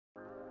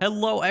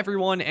Hello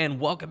everyone and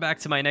welcome back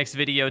to my next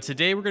video.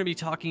 Today we're going to be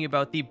talking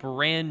about the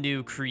brand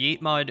new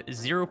Create Mod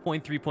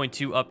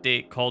 0.3.2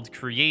 update called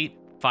Create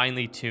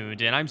Finely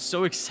Tuned. And I'm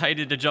so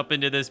excited to jump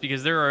into this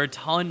because there are a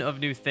ton of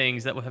new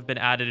things that have been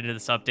added into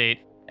this update.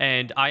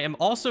 And I am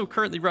also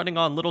currently running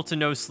on little to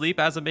no sleep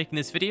as I'm making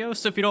this video.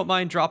 So if you don't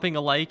mind dropping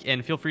a like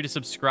and feel free to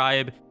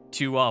subscribe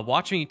to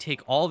watch me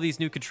take all these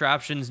new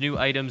contraptions, new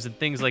items, and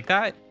things like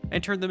that,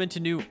 and turn them into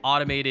new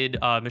automated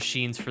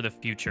machines for the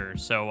future.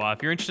 So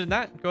if you're interested in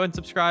that, go ahead and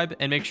subscribe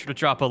and make sure to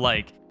drop a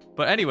like.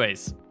 But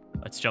anyways,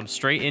 let's jump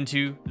straight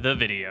into the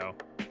video.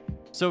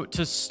 So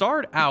to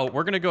start out,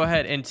 we're going to go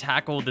ahead and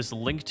tackle this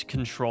linked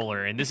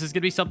controller. And this is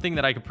going to be something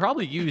that I could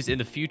probably use in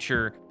the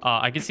future.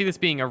 I can see this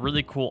being a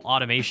really cool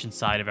automation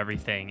side of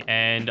everything.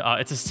 And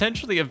it's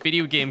essentially a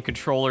video game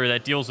controller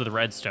that deals with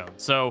redstone.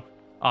 So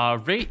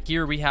right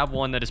here, we have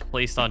one that is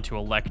placed onto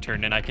a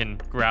lectern, and I can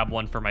grab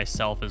one for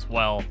myself as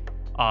well.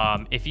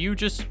 If you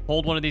just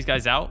hold one of these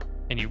guys out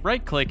and you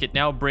right click, it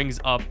now brings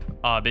up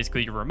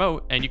basically your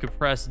remote, and you can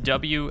press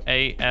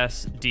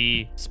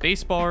WASD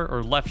spacebar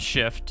or left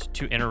shift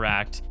to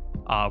interact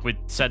with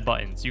said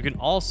buttons. You can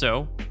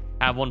also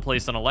have one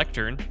placed on a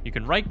lectern. You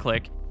can right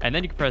click and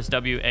then you can press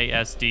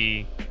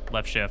WASD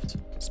left shift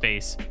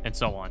space and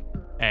so on.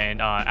 And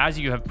as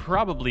you have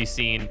probably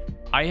seen,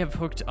 I have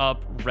hooked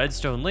up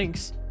redstone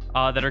links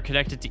that are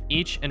connected to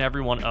each and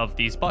every one of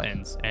these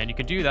buttons. And you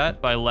can do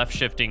that by left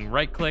shifting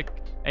right click,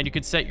 and you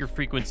can set your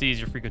frequencies,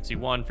 your frequency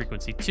 1,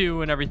 frequency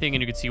 2, and everything,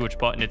 and you can see which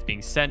button it's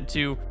being sent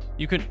to.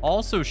 You can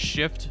also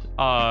shift,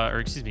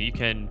 you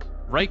can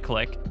right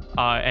click,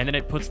 and then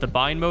it puts the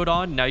bind mode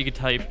on. Now you can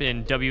type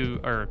in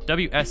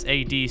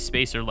WSAD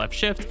space or left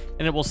shift,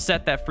 and it will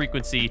set that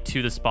frequency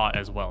to the spot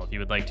as well if you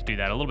would like to do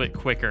that a little bit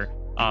quicker.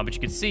 But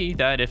you can see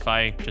that if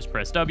I just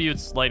press W,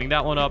 it's lighting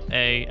that one up,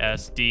 A,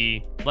 S,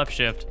 D, left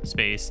shift,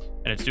 space,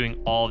 and it's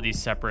doing all of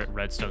these separate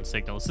redstone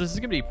signals. This is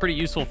going to be pretty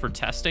useful for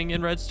testing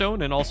in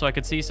redstone, and also I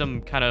could see some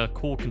kind of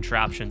cool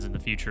contraptions in the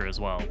future as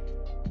well.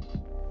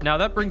 Now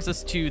that brings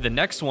us to the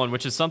next one,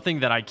 which is something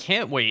that I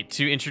can't wait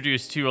to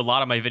introduce to a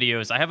lot of my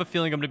videos. I have a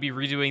feeling I'm going to be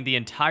redoing the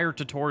entire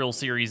tutorial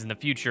series in the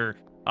future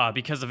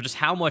because of just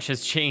how much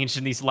has changed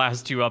in these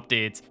last two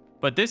updates.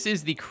 But this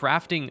is the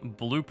crafting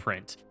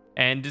blueprint.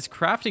 And this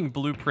crafting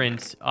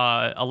blueprint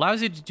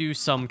allows you to do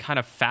some kind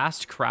of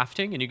fast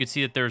crafting. And you can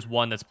see that there's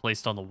one that's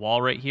placed on the wall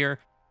right here,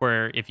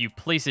 where if you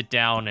place it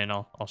down, and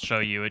I'll show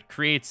you, it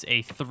creates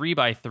a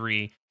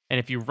 3x3. And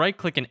if you right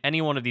click in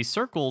any one of these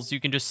circles, you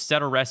can just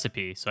set a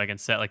recipe. So I can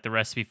set like the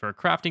recipe for a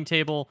crafting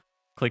table,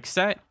 click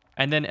set.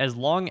 And then as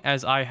long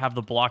as I have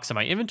the blocks in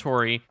my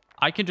inventory,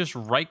 I can just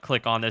right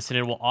click on this and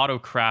it will auto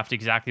craft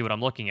exactly what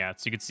I'm looking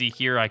at. So you can see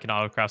here, I can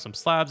auto craft some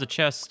slabs, a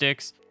chest,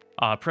 sticks,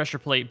 pressure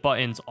plate,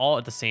 buttons, all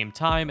at the same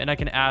time, and I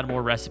can add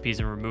more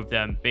recipes and remove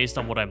them based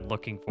on what I'm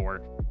looking for.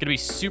 Gonna be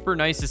super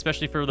nice,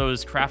 especially for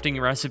those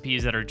crafting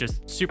recipes that are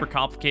just super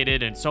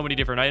complicated and so many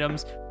different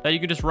items that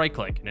you can just right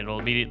click and it'll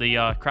immediately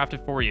craft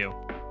it for you.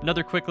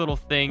 Another quick little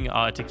thing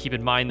to keep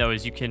in mind though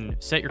is you can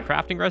set your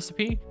crafting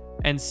recipe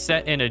and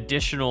set an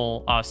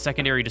additional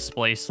secondary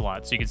display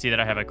slot. So you can see that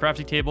I have a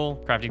crafting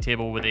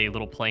table with a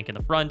little plank in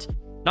the front.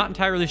 Not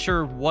entirely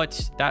sure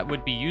what that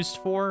would be used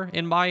for,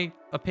 in my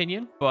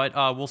opinion, but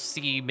we'll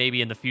see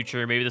maybe in the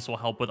future. Maybe this will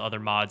help with other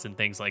mods and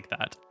things like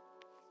that.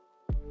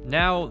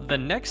 Now, the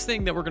next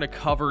thing that we're going to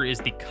cover is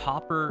the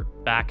copper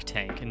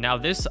Backtank. And now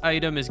this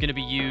item is going to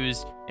be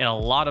used in a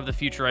lot of the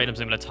future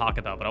items I'm going to talk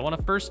about. But I want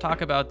to first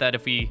talk about that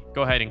if we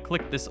go ahead and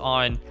click this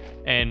on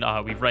and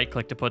we right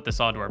click to put this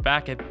onto our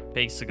back, it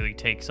basically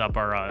takes up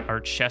our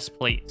chest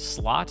plate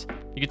slot.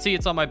 You can see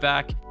it's on my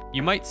back.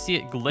 You might see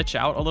it glitch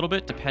out a little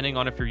bit depending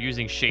on if you're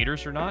using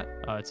shaders or not.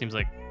 It seems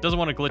like it doesn't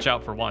want to glitch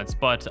out for once,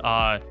 but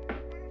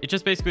it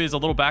just basically is a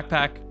little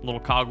backpack,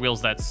 little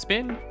cogwheels that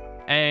spin.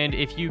 And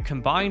if you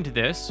combined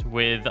this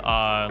with,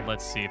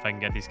 let's see if I can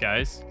get these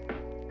guys.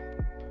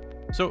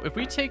 So if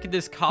we take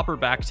this copper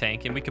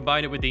Backtank and we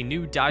combine it with the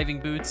new diving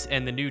boots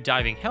and the new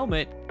diving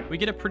helmet, we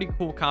get a pretty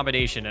cool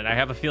combination. And I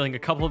have a feeling a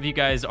couple of you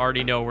guys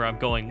already know where I'm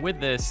going with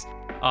this,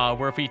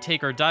 where if we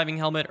take our diving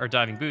helmet, our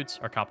diving boots,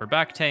 our copper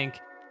Backtank,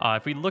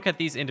 if we look at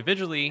these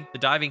individually, the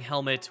diving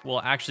helmet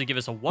will actually give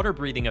us a water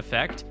breathing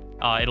effect.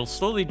 It'll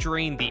slowly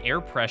drain the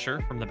air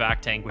pressure from the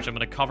back tank, which I'm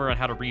going to cover on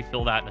how to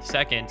refill that in a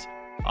second.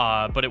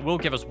 But it will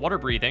give us water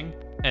breathing.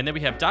 And then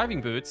we have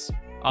diving boots,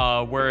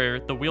 where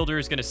the wielder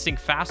is going to sink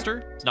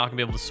faster. It's not going to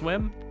be able to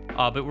swim,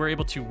 but we're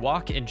able to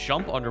walk and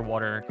jump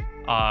underwater.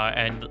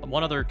 And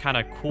one other kind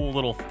of cool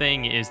little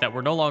thing is that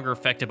we're no longer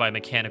affected by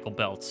mechanical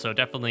belts. So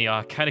definitely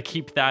kind of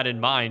keep that in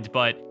mind.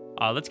 But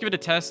let's give it a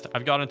test.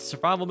 I've gone into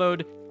survival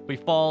mode. We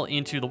fall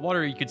into the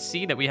water. You can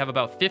see that we have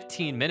about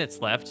 15 minutes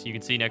left. You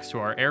can see next to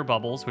our air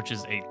bubbles, which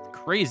is a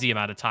crazy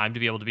amount of time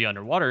to be able to be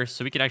underwater.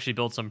 So we can actually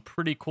build some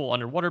pretty cool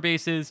underwater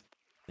bases.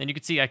 And you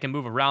can see I can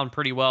move around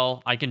pretty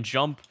well. I can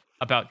jump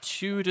about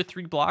 2 to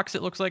 3 blocks,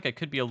 it looks like. I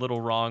could be a little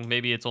wrong.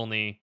 Maybe it's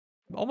only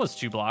almost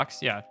 2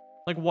 blocks. Yeah,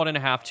 like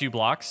 1.5, 2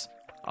 blocks.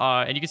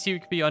 And you can see we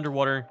could be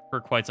underwater for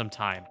quite some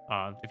time.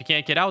 If you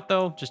can't get out,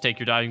 though, just take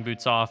your diving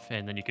boots off,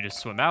 and then you can just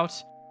swim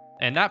out.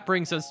 And that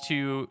brings us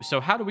to,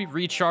 so how do we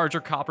recharge our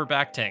copper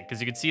back tank?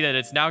 Because you can see that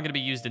it's now going to be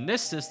used in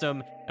this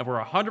system, and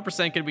we're 100%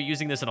 going to be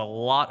using this in a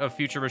lot of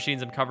future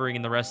machines I'm covering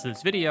in the rest of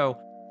this video.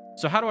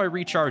 So how do I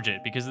recharge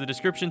it? Because the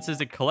description says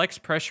it collects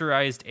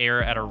pressurized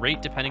air at a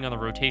rate depending on the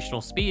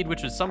rotational speed,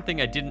 which was something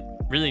I didn't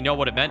really know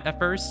what it meant at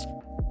first.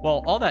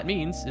 Well, all that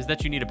means is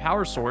that you need a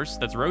power source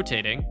that's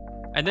rotating,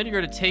 and then you're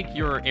going to take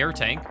your air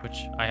tank,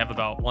 which I have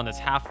about one that's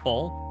half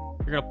full.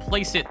 You're going to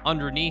place it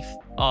underneath,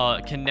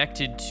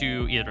 connected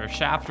to either a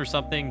shaft or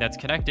something that's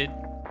connected,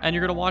 and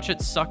you're going to watch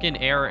it suck in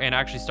air and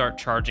actually start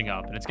charging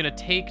up. And it's going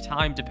to take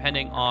time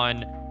depending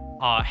on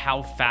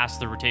how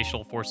fast the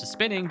rotational force is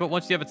spinning, but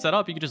once you have it set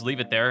up, you can just leave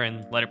it there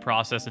and let it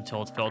process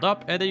until it's filled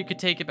up, and then you can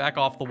take it back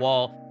off the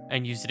wall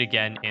and use it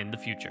again in the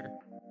future.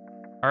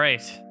 All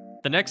right,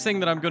 the next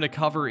thing that I'm going to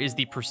cover is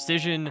the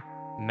precision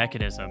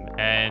mechanism,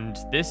 and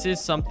this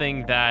is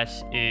something that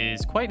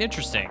is quite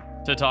interesting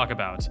to talk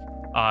about.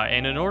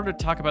 And in order to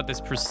talk about this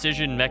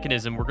precision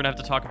mechanism, we're going to have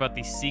to talk about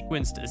the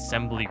sequenced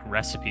assembly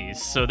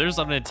recipes. So there's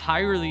an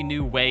entirely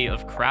new way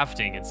of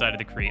crafting inside of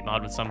the Create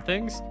mod with some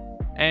things,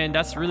 and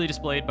that's really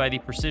displayed by the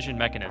precision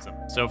mechanism.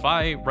 So if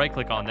I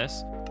right-click on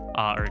this,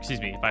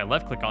 if I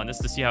left-click on this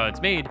to see how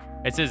it's made,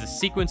 it says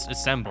sequenced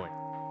assembly.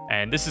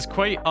 And this is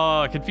quite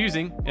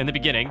confusing in the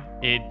beginning.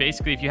 It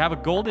basically, if you have a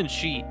golden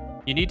sheet,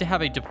 you need to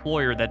have a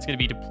deployer that's going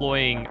to be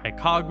deploying a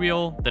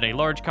cogwheel, then a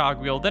large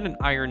cogwheel, then an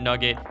iron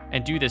nugget,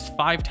 and do this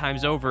 5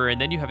 times over, and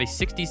then you have a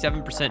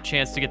 67%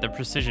 chance to get the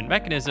precision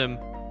mechanism,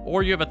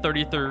 or you have a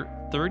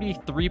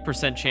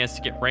 33% chance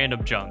to get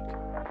random junk.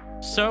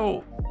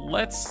 So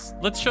let's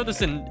show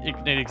this in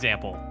an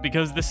example,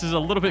 because this is a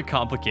little bit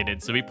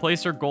complicated. So we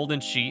place our golden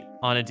sheet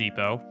on a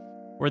depot.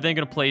 We're then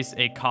going to place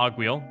a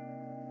cogwheel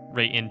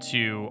right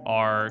into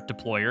our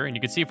deployer, and you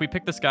can see if we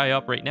pick this guy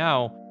up right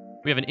now,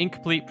 we have an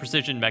incomplete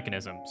precision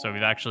mechanism. So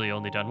we've actually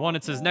only done one.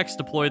 It says next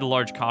deploy the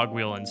large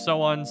cogwheel and so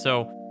on.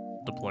 So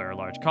deploy our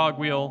large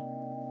cogwheel,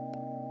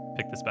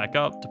 pick this back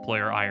up,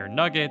 deploy our iron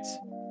nugget.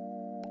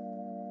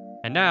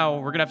 And now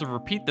we're gonna have to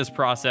repeat this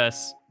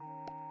process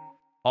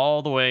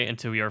all the way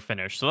until we are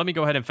finished. So let me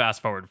go ahead and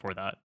fast forward for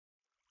that.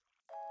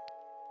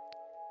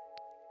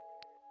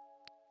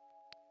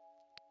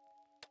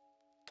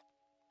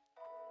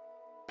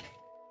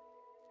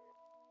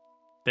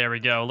 There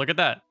we go, look at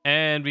that.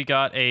 And we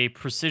got a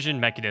precision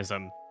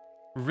mechanism.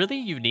 Really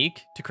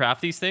unique to craft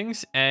these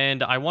things,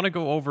 and I want to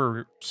go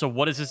over, so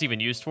what is this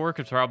even used for?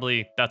 Because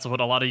probably that's what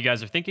a lot of you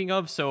guys are thinking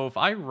of. So if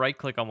I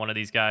right-click on one of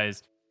these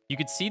guys, you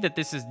can see that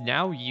this is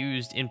now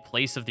used in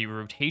place of the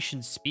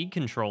rotation speed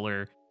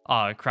controller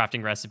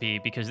crafting recipe,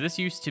 because this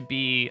used to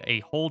be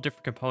a whole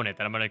different component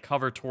that I'm going to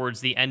cover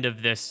towards the end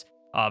of this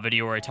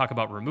video where I talk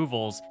about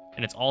removals,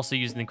 and it's also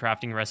used in the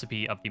crafting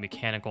recipe of the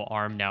mechanical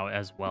arm now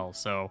as well.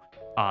 So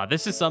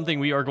this is something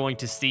we are going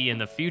to see in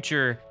the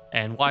future,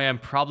 and why I'm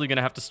probably going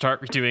to have to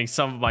start redoing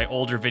some of my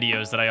older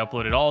videos that I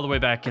uploaded all the way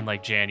back in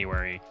like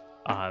January.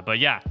 But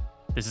yeah,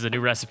 this is a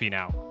new recipe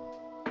now.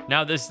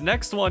 Now, this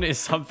next one is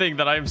something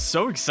that I'm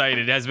so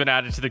excited has been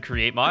added to the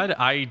Create mod.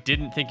 I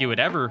didn't think it would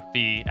ever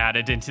be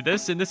added into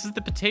this, and this is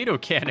the potato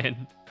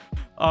cannon,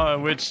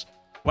 which,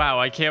 wow,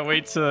 I can't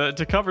wait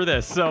to cover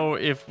this. So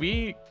if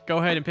we go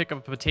ahead and pick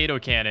up a potato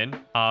cannon,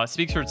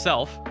 speaks for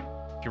itself.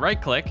 If you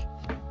right-click,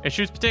 it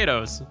shoots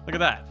potatoes. Look at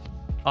that.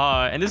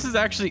 And this is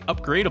actually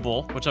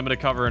upgradable, which I'm going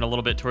to cover in a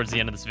little bit towards the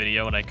end of this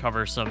video when I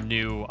cover some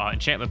new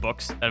enchantment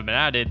books that have been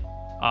added.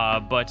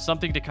 But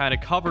something to kind of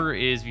cover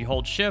is if you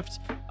hold shift,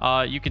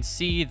 you can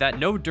see that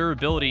no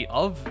durability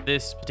of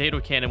this potato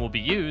cannon will be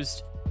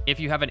used if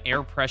you have an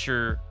air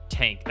pressure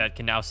tank that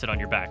can now sit on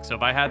your back. So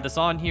if I had this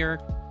on here,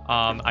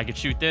 I could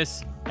shoot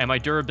this, and my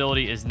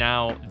durability is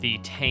now the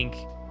tank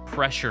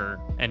pressure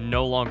and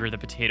no longer the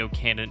potato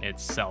cannon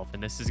itself.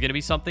 And this is going to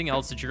be something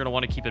else that you're going to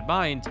want to keep in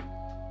mind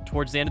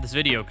towards the end of this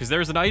video, because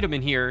there's an item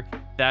in here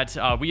that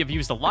we have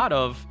used a lot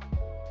of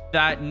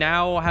that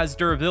now has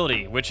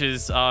durability, which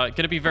is going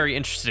to be very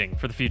interesting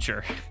for the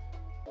future.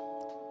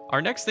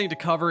 Our next thing to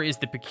cover is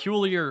the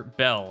peculiar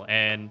bell,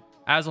 and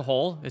as a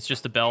whole, it's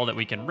just a bell that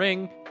we can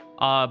ring,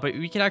 but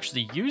we can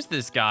actually use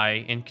this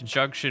guy in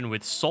conjunction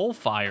with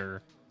Soulfire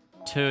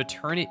to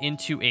turn it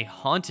into a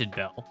haunted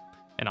bell.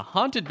 And a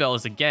haunted bell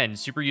is, again,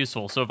 super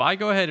useful. So if I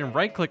go ahead and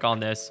right-click on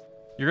this,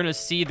 you're going to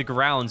see the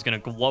ground's going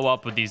to glow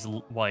up with these,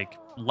 like,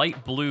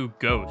 light blue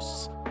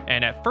ghosts.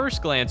 And at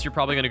first glance, you're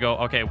probably going to go,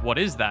 okay, what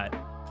is that?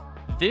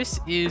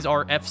 This is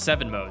our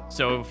F7 mode.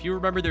 So if you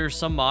remember, there are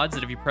some mods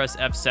that if you press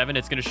F7,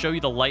 it's going to show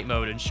you the light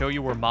mode and show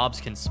you where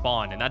mobs can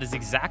spawn. And that is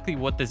exactly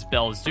what this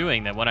bell is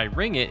doing. That when I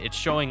ring it, it's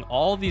showing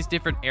all these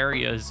different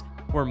areas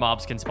where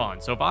mobs can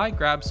spawn. So if I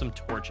grab some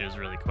torches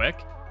really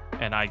quick,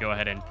 and I go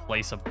ahead and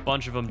place a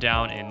bunch of them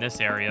down in this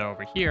area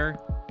over here,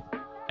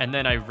 and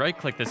then I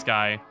right-click this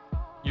guy,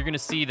 you're going to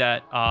see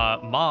that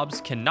mobs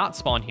cannot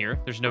spawn here.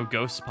 There's no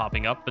ghosts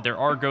popping up, but there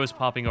are ghosts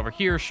popping over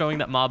here, showing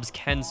that mobs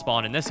can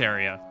spawn in this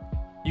area.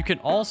 You can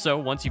also,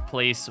 once you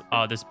place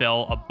this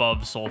bell above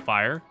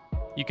Soulfire,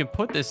 you can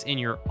put this in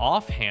your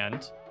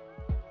offhand,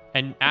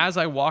 and as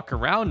I walk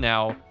around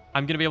now,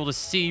 I'm going to be able to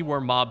see where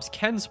mobs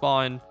can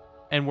spawn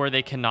and where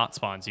they cannot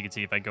spawn. So you can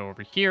see if I go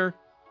over here,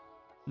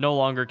 no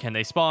longer can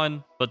they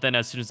spawn, but then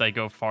as soon as I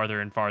go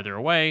farther and farther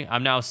away,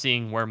 I'm now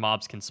seeing where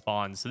mobs can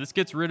spawn. So this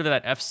gets rid of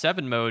that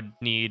F7 mode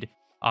need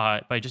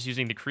by just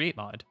using the create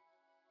mod.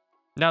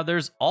 Now,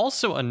 there's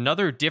also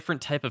another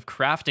different type of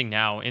crafting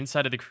now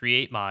inside of the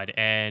create mod,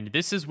 and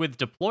this is with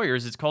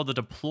deployers. It's called the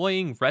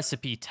deploying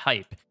recipe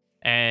type.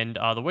 And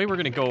the way we're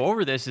going to go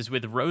over this is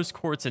with rose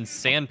quartz and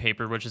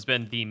sandpaper, which has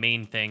been the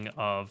main thing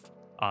of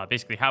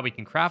basically how we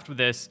can craft with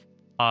this.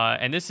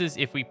 And this is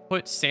if we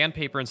put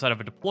sandpaper inside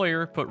of a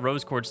deployer, put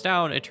rose quartz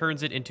down, it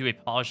turns it into a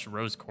polished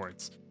rose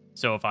quartz.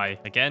 So if I,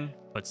 again,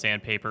 put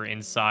sandpaper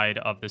inside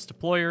of this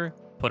deployer,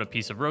 put a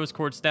piece of rose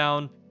quartz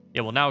down,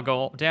 it will now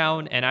go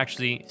down and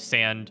actually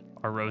sand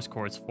our rose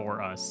quartz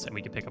for us, and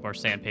we can pick up our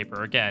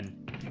sandpaper again.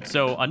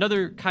 So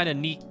another kind of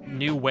neat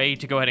new way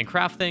to go ahead and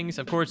craft things.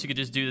 Of course, you could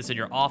just do this in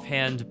your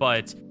offhand,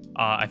 but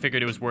I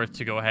figured it was worth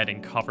to go ahead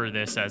and cover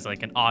this as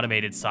like an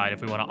automated side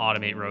if we want to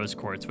automate rose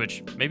quartz,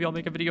 which maybe I'll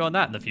make a video on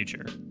that in the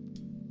future.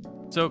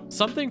 So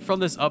something from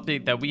this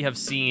update that we have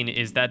seen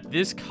is that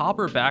this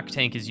copper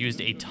Backtank is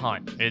used a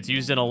ton. It's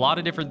used in a lot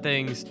of different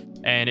things,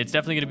 and it's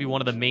definitely going to be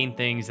one of the main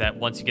things that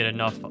once you get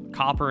enough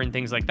copper and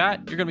things like that,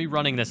 you're going to be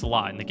running this a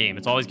lot in the game.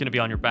 It's always going to be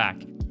on your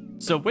back.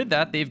 So with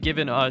that, they've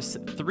given us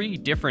 3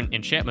 different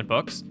enchantment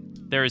books.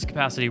 There is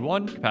capacity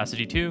 1,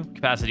 capacity 2,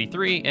 capacity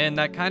 3, and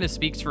that kind of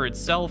speaks for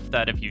itself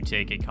that if you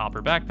take a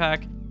copper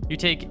backpack, you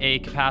take a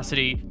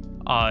capacity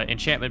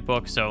enchantment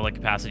book, so like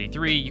capacity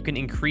 3, you can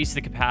increase the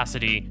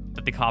capacity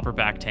that the copper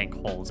Backtank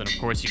holds. And of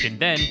course, you can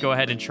then go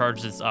ahead and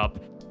charge this up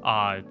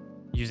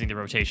using the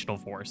rotational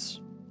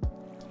force.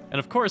 And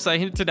of course, I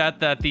hinted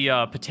at that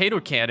the potato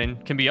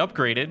cannon can be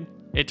upgraded.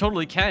 It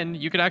totally can.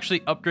 You can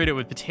actually upgrade it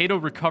with Potato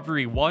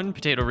Recovery 1,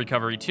 Potato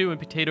Recovery 2, and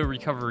Potato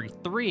Recovery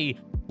 3,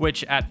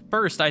 which at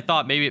first I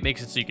thought maybe it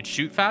makes it so you could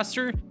shoot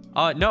faster.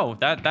 No,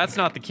 that's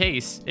not the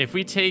case. If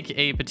we take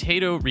a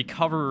Potato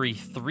Recovery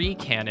 3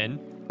 cannon,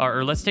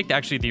 or let's take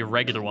actually the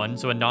regular one,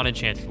 so a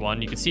non-enchanted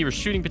one, you can see we're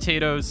shooting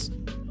potatoes,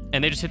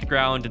 and they just hit the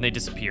ground and they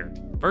disappear.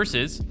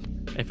 Versus,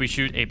 if we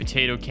shoot a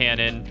potato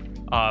cannon,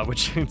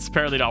 which it's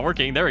apparently not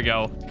working. There we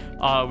go.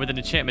 With an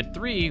enchantment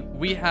 3,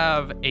 we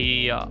have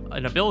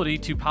an ability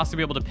to possibly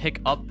be able to pick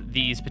up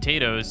these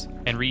potatoes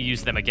and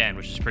reuse them again,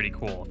 which is pretty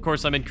cool. Of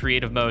course, I'm in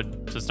creative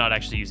mode, so it's not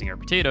actually using our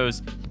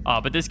potatoes,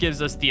 but this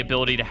gives us the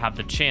ability to have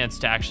the chance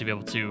to actually be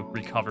able to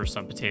recover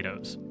some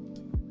potatoes.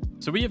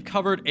 So we have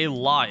covered a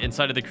lot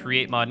inside of the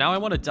create mod. Now I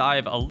want to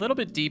dive a little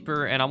bit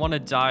deeper, and I want to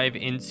dive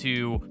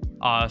into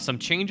some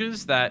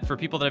changes that for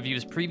people that have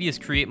used previous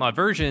create mod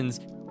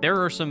versions,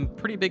 there are some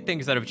pretty big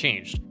things that have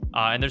changed.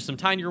 And there's some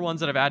tinier ones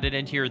that I've added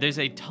in here. There's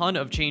a ton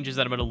of changes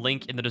that I'm going to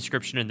link in the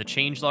description in the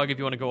changelog if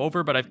you want to go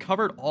over, but I've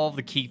covered all of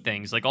the key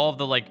things, like all of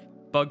the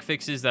bug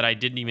fixes that I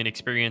didn't even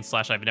experience /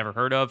 I've never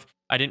heard of.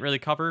 I didn't really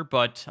cover,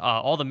 but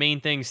all the main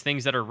things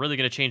that are really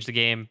going to change the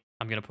game,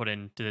 I'm going to put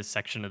into this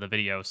section of the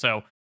video.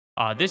 So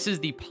this is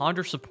the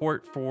ponder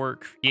support for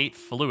create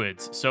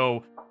fluids.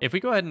 So if we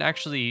go ahead and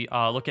actually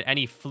look at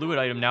any fluid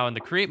item now in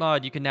the create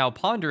mod, you can now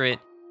ponder it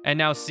and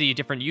now see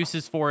different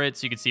uses for it.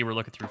 So you can see we're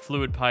looking through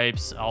fluid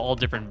pipes, all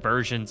different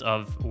versions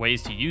of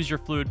ways to use your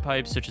fluid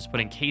pipes, such as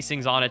putting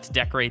casings on it to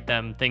decorate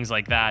them, things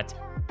like that,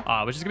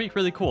 which is gonna be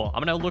really cool.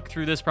 I'm gonna look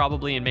through this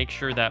probably and make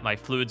sure that my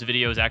fluids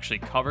videos actually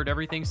covered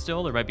everything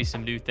still. There might be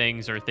some new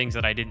things or things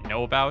that I didn't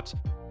know about,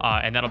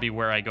 and that'll be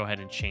where I go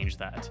ahead and change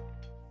that.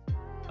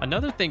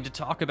 Another thing to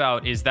talk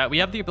about is that we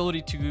have the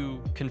ability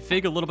to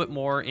config a little bit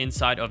more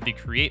inside of the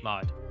create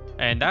mod,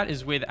 and that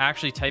is with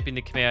actually typing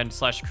the command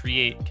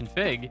 /create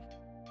config.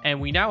 And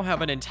we now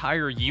have an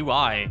entire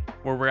UI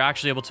where we're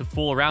actually able to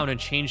fool around and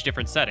change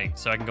different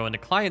settings. So I can go into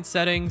client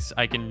settings.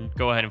 I can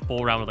go ahead and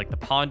fool around with the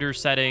ponder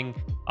setting.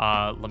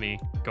 Let me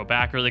go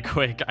back really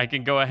quick. I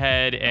can go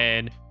ahead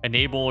and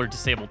enable or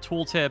disable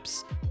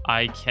tooltips.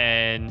 I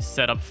can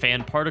set up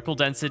fan particle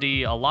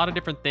density, a lot of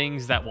different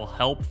things that will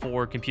help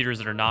for computers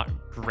that are not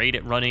great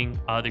at running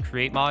the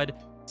create mod.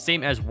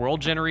 Same as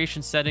world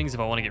generation settings. If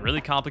I want to get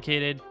really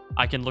complicated,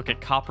 I can look at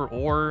copper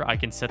ore. I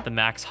can set the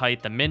max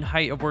height, the min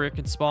height of where it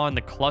can spawn,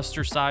 the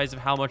cluster size of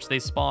how much they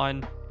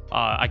spawn.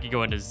 I could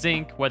go into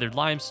zinc, weathered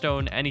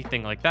limestone,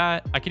 anything like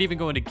that. I could even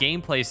go into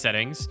gameplay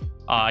settings.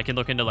 I can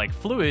look into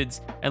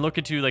fluids and look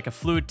into a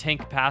fluid tank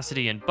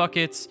capacity and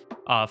buckets,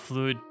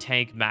 fluid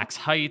tank max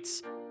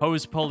heights,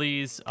 hose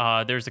pulleys.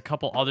 There's a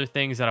couple other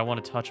things that I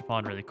want to touch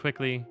upon really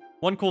quickly.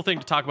 One cool thing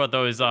to talk about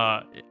though is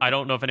I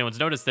don't know if anyone's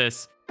noticed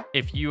this.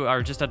 If you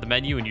are just at the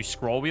menu and you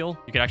scroll wheel,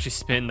 you can actually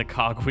spin the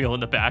cog wheel in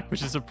the back,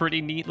 which is a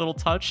pretty neat little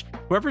touch.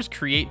 Whoever's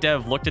create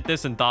dev looked at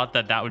this and thought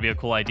that that would be a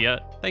cool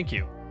idea. Thank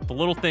you. The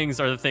little things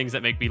are the things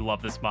that make me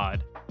love this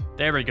mod.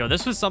 There we go.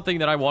 This was something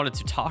that I wanted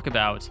to talk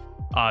about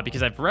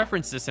because I've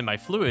referenced this in my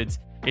fluids,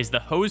 is the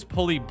hose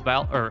pulley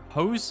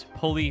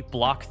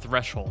block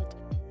threshold.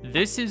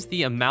 This is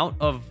the amount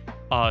of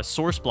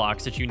source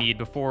blocks that you need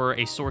before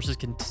a source is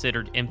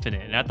considered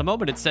infinite. And at the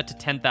moment, it's set to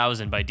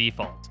 10,000 by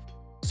default.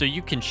 So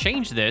you can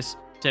change this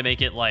to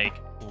make it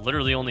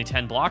literally only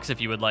 10 blocks if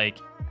you would like,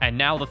 And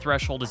now the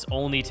threshold is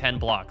only 10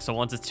 blocks. So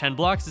once it's 10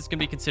 blocks, it's going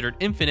to be considered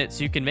infinite.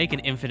 So you can make an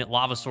infinite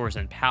lava source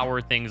and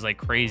power things like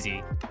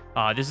crazy.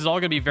 This is all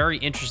going to be very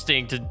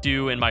interesting to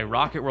do in my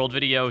Rocket World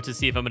video to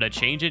see if I'm going to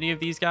change any of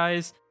these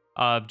guys.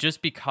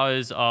 Just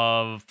because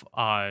of,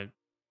 I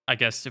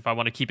guess, if I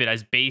want to keep it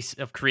as base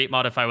of create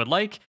mod if I would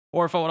like,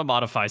 or if I want to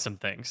modify some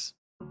things.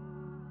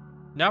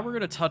 Now we're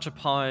going to touch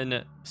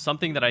upon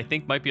something that I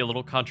think might be a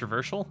little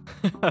controversial,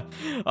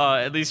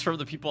 at least from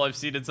the people I've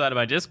seen inside of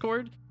my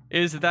Discord,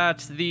 is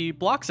that the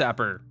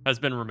Blockzapper has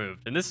been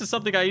removed. And this is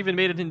something I even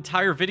made an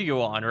entire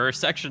video on, or a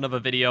section of a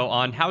video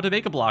on how to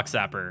make a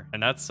Blockzapper.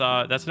 And that's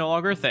no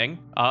longer a thing,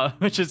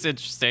 which is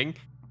interesting.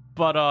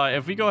 But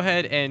if we go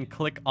ahead and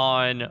click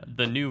on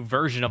the new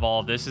version of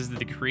all of this, is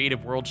the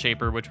Creative World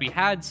Shaper, which we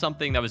had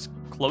something that was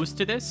close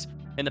to this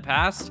in the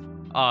past.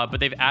 But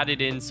they've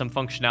added in some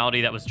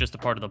functionality that was just a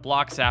part of the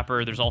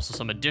Blockzapper. There's also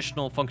some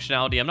additional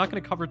functionality. I'm not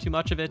going to cover too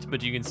much of it,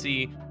 but you can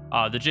see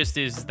the gist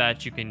is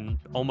that you can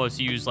almost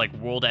use like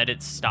world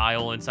edit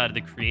style inside of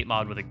the create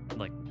mod with a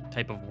like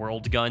type of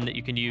world gun that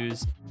you can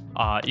use.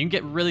 You can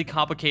get really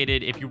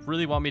complicated. If you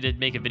really want me to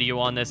make a video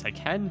on this, I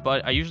can,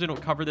 but I usually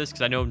don't cover this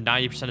because I know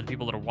 90% of the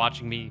people that are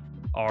watching me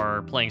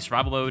are playing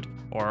survival mode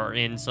or are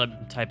in some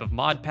type of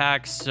mod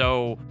pack.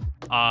 So,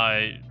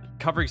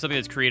 covering something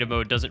that's creative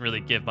mode doesn't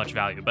really give much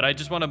value, but I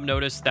just want to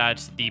notice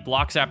that the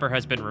Blockzapper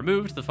has been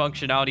removed. The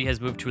functionality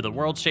has moved to the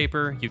World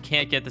Shaper. You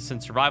can't get this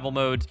in survival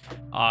mode.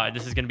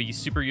 This is going to be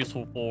super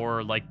useful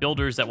for like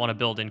builders that want to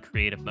build in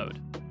creative mode.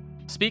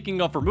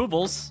 Speaking of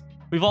removals,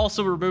 we've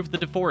also removed the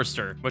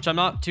Deforester, which I'm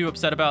not too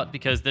upset about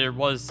because there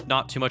was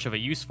not too much of a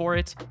use for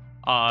it.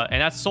 And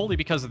that's solely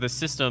because of the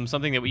system.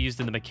 Something that we used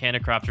in the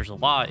Mechanic Crafters a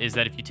lot is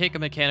that if you take a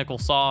mechanical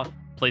saw,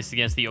 place it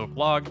against the oak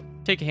log,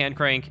 take a hand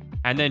crank,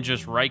 and then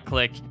just right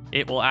click,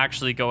 it will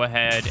actually go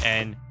ahead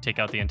and take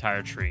out the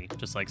entire tree,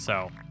 just like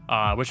so.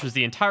 Which was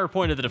the entire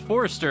point of the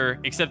Deforester,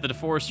 except the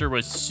Deforester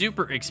was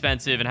super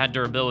expensive and had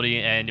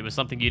durability, and it was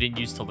something you didn't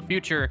use till the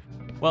future.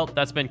 Well,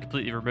 that's been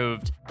completely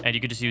removed, and you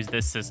could just use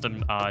this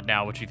system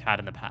now, which we've had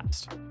in the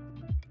past.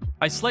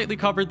 I slightly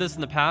covered this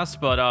in the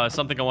past, but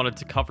something I wanted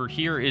to cover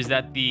here is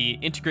that the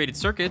integrated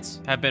circuits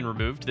have been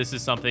removed. This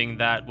is something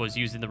that was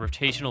used in the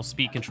rotational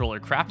speed controller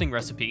crafting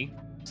recipe.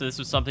 So this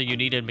was something you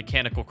needed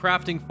mechanical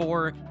crafting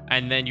for,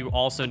 and then you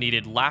also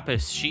needed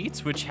lapis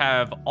sheets, which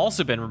have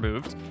also been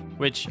removed,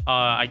 which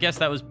I guess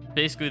that was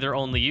basically their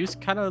only use.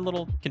 Kind of a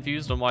little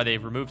confused on why they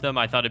removed them.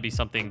 I thought it'd be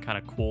something kind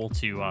of cool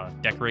to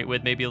decorate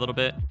with maybe a little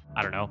bit.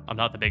 I don't know. I'm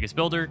not the biggest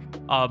builder,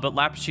 but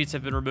lapis sheets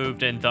have been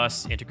removed, and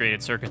thus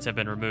integrated circuits have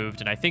been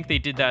removed. And I think they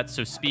did that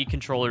so speed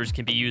controllers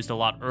can be used a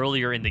lot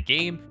earlier in the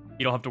game.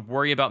 You don't have to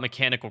worry about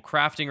mechanical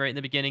crafting right in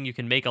the beginning. You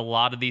can make a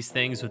lot of these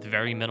things with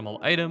very minimal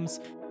items,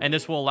 and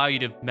this will allow you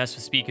to mess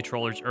with speed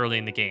controllers early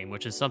in the game,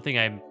 which is something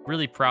I'm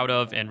really proud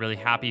of and really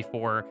happy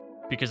for,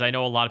 because I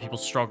know a lot of people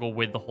struggle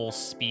with the whole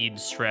speed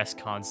stress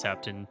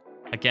concept, and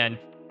again,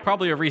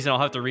 probably a reason I'll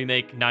have to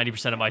remake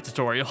 90% of my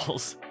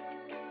tutorials.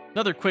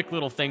 Another quick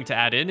little thing to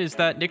add in is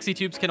that Nixie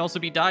tubes can also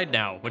be dyed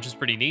now, which is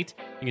pretty neat.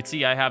 You can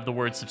see I have the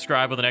word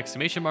subscribe with an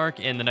exclamation mark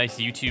in the nice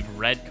YouTube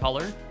red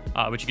color,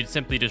 which you can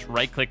simply just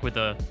right click with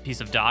a piece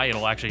of dye.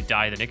 It'll actually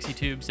dye the Nixie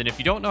tubes. And if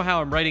you don't know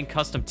how I'm writing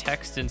custom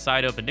text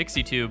inside of a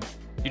Nixie tube,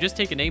 you just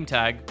take a name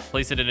tag,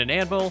 place it in an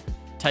anvil,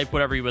 type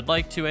whatever you would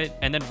like to it,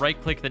 and then right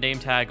click the name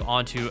tag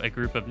onto a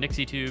group of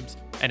Nixie tubes,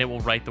 and it will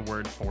write the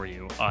word for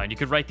you. And you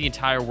could write the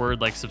entire word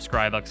like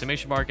subscribe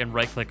exclamation mark and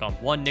right click on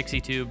one Nixie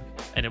tube,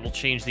 and it will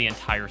change the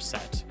entire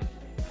set.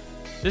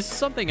 This is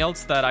something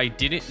else that I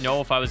didn't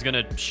know if I was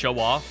going to show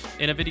off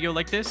in a video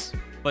like this,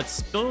 but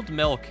spilled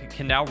milk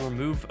can now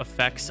remove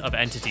effects of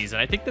entities,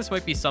 and I think this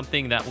might be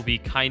something that will be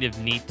kind of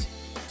neat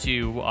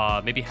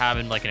to maybe have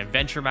in like an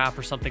adventure map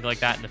or something like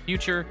that in the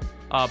future.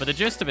 But the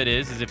gist of it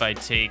is if I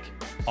take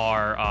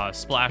our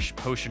splash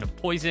potion of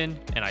poison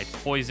and I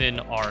poison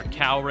our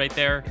cow right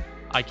there,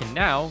 I can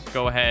now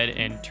go ahead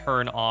and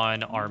turn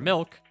on our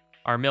milk.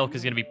 Our milk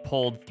is going to be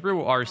pulled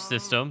through our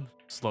system,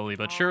 slowly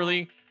but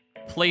surely,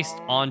 placed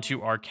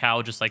onto our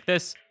cow just like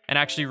this, and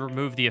actually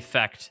remove the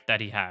effect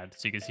that he had.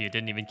 So you can see it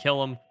didn't even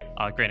kill him.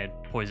 Granted,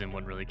 poison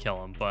wouldn't really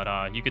kill him,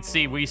 but you could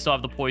see we still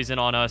have the poison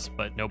on us,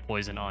 but no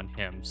poison on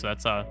him. So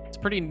that's it's a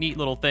pretty neat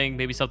little thing.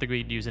 Maybe something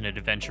we'd use in an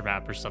adventure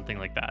map or something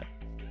like that.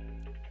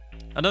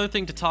 Another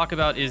thing to talk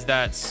about is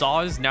that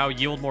saws now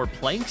yield more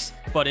planks,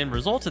 but in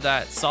result of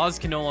that, saws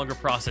can no longer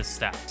process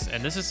stacks.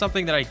 And this is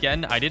something that,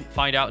 again, I didn't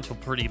find out until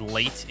pretty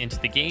late into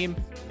the game.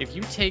 If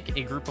you take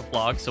a group of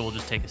logs, so we'll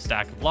just take a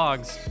stack of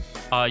logs,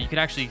 you can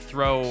actually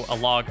throw a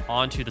log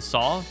onto the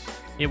saw.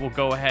 It will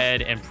go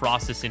ahead and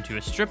process into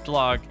a stripped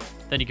log.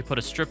 Then you can put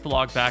a stripped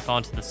log back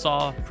onto the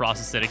saw,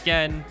 process it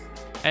again,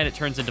 and it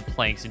turns into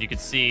planks. And you can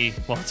see,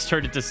 well, it's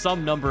turned into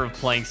some number of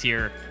planks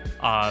here.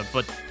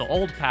 But the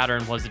old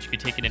pattern was that you could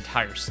take an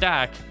entire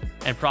stack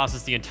and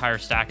process the entire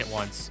stack at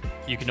once.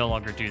 You can no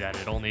longer do that.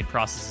 It only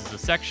processes a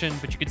section,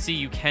 but you can see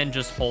you can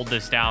just hold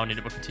this down and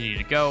it will continue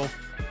to go.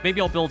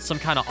 Maybe I'll build some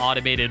kind of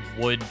automated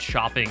wood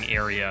chopping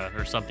area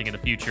or something in the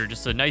future.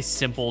 Just a nice,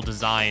 simple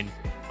design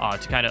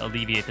to kind of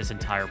alleviate this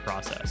entire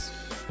process.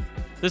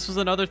 This was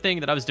another thing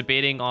that I was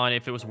debating on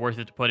if it was worth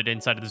it to put it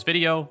inside of this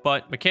video,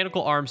 but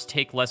mechanical arms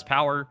take less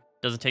power.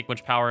 Doesn't take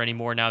much power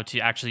anymore now to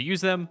actually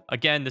use them.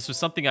 Again, this was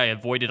something I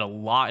avoided a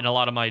lot in a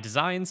lot of my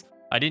designs.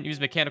 I didn't use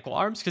mechanical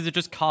arms because it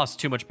just cost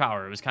too much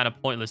power. It was kind of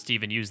pointless to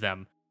even use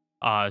them.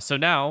 So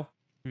now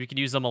we can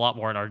use them a lot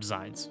more in our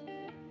designs.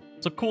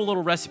 Some cool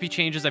little recipe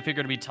changes I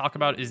figured we'd talk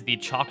about is the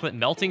chocolate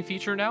melting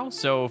feature now.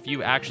 So if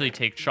you actually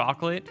take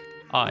chocolate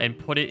and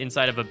put it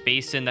inside of a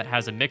basin that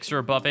has a mixer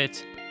above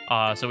it,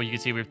 so you can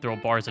see we throw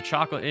bars of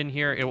chocolate in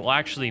here, it will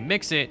actually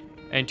mix it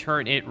and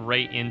turn it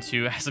right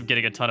into, as I'm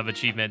getting a ton of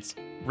achievements,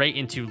 right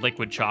into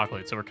liquid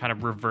chocolate. So we're kind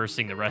of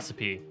reversing the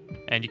recipe.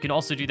 And you can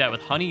also do that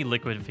with honey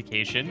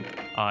liquidification.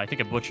 I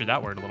think I butchered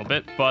that word a little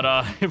bit,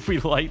 but if we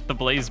light the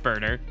blaze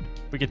burner,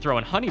 we can throw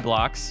in honey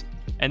blocks,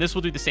 and this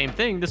will do the same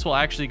thing. This will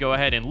actually go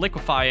ahead and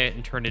liquefy it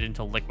and turn it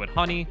into liquid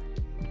honey.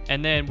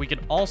 And then we can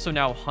also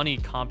now honey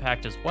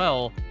compact as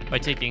well by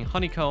taking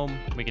honeycomb.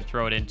 We can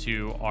throw it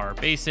into our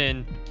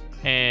basin,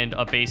 and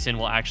a basin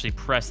will actually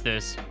press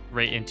this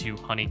right into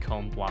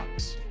honeycomb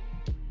blocks.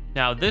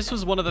 Now, this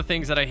was one of the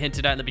things that I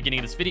hinted at in the beginning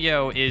of this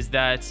video, is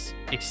that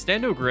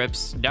extendo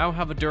grips now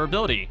have a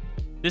durability.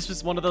 This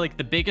was one of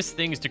the biggest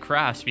things to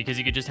craft because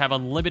you could just have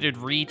unlimited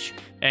reach,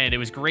 and it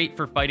was great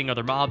for fighting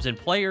other mobs and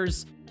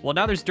players. Well,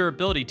 now there's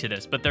durability to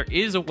this, but there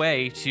is a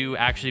way to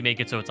actually make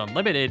it so it's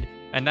unlimited,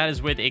 and that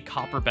is with a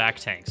copper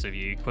Backtank. So if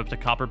you equip the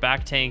copper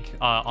Backtank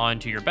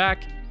onto your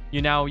back,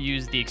 you now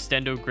use the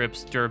extendo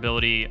grips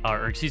durability,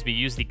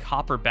 use the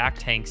copper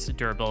Backtank's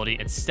durability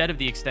instead of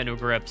the extendo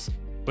grips,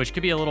 which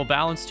could be a little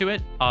balance to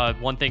it.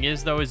 One thing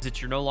is, though, is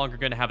that you're no longer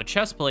going to have a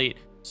chest plate,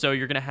 so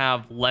you're going to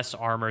have less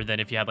armor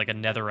than if you had like a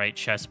netherite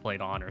chest plate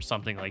on or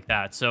something like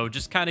that. So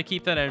just kind of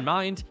keep that in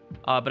mind.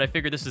 But I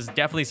figured this is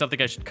definitely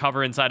something I should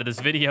cover inside of this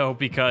video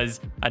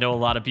because I know a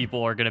lot of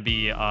people are going to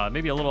be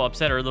maybe a little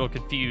upset or a little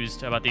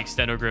confused about the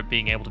extendo grip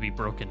being able to be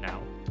broken now.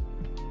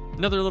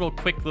 Another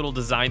quick little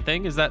design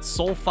thing is that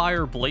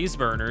Soulfire blaze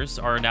burners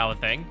are now a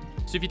thing.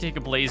 So if you take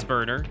a blaze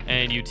burner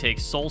and you take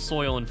soul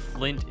soil and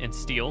flint and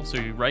steel, so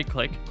you right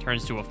click,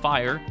 turns to a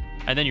fire,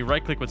 and then you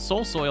right click with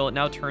soul soil, it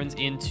now turns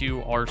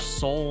into our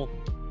soul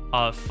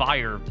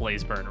fire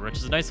blaze burner, which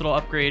is a nice little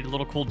upgrade, a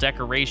little cool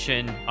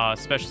decoration,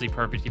 especially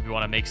perfect if you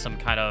want to make some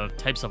kind of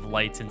types of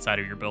lights inside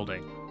of your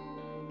building.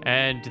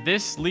 And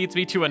this leads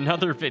me to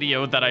another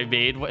video that I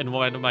made in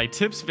one of my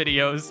tips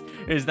videos,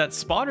 is that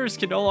spawners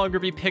can no longer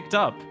be picked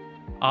up.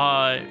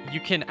 You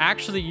can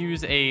actually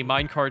use a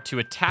minecart to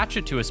attach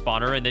it to a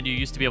spawner, and then you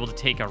used to be able to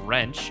take a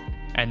wrench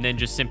and then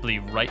just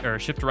simply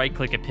shift right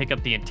click and pick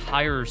up the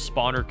entire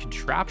spawner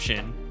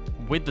contraption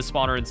with the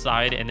spawner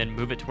inside and then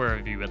move it to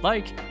wherever you would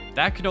like.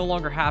 That can no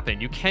longer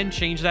happen. You can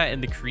change that in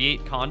the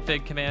create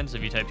config command. So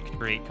if you type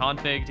create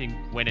config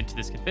and went into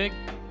this config,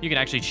 you can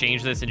actually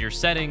change this in your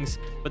settings,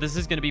 but this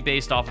is going to be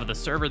based off of the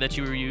server that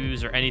you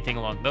use or anything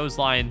along those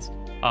lines.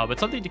 But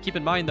something to keep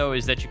in mind, though,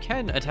 is that you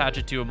can attach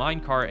it to a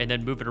minecart and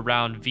then move it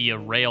around via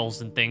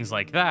rails and things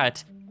like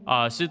that.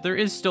 So there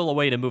is still a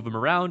way to move them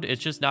around.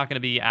 It's just not going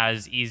to be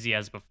as easy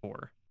as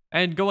before.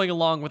 And going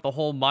along with the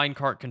whole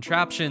minecart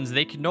contraptions,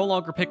 they can no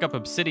longer pick up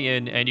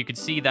obsidian, and you can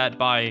see that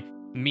by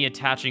me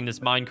attaching this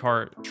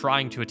minecart,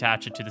 trying to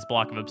attach it to this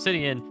block of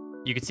obsidian,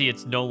 you can see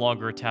it's no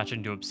longer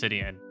attaching to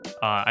obsidian.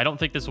 I don't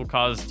think this will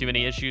cause too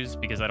many issues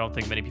because I don't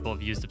think many people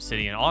have used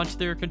obsidian onto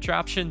their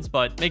contraptions,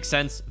 but makes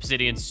sense.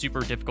 Obsidian's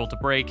super difficult to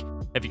break.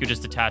 If you could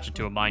just attach it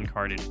to a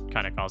minecart, it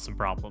kind of cause some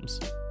problems.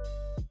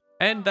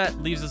 And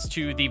that leaves us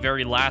to the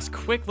very last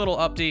quick little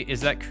update, is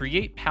that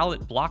create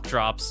palette block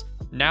drops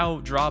now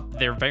drop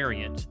their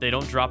variant. They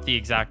don't drop the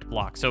exact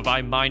block. So if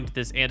I mined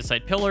this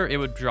andesite pillar, it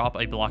would drop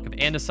a block of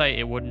andesite.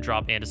 It wouldn't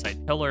drop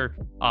andesite pillar.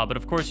 But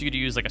of course, you could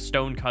use like a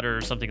stone cutter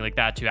or something like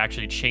that to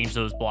actually change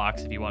those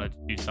blocks if you wanted to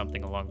do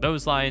something along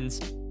those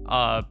lines.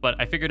 But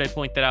I figured I'd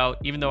point that out,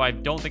 even though I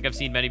don't think I've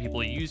seen many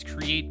people use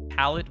create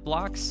palette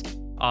blocks.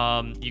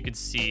 You can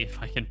see,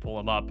 if I can pull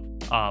them up,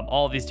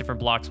 all of these different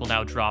blocks will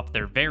now drop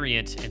their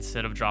variant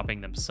instead of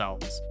dropping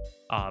themselves.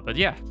 But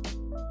yeah.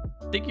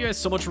 Thank you guys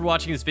so much for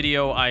watching this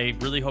video. I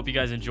really hope you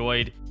guys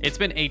enjoyed. It's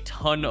been a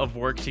ton of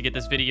work to get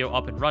this video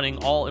up and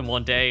running all in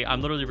one day.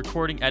 I'm literally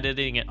recording,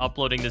 editing, and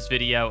uploading this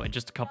video in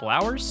just a couple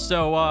hours.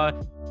 So,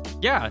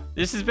 yeah,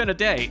 this has been a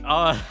day.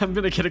 I'm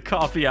gonna get a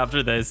coffee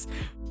after this.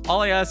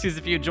 All I ask is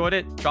if you enjoyed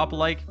it, drop a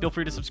like, feel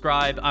free to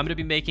subscribe. I'm gonna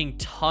be making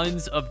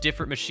tons of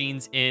different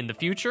machines in the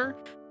future,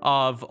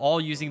 of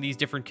all using these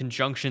different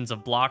conjunctions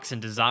of blocks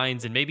and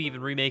designs, and maybe even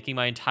remaking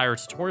my entire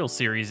tutorial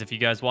series if you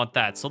guys want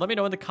that. So let me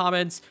know in the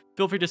comments.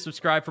 Feel free to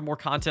subscribe for more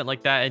content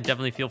like that, and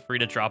definitely feel free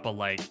to drop a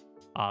like.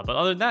 But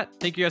other than that,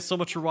 thank you guys so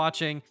much for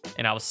watching,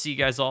 and I will see you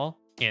guys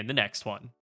all in the next one.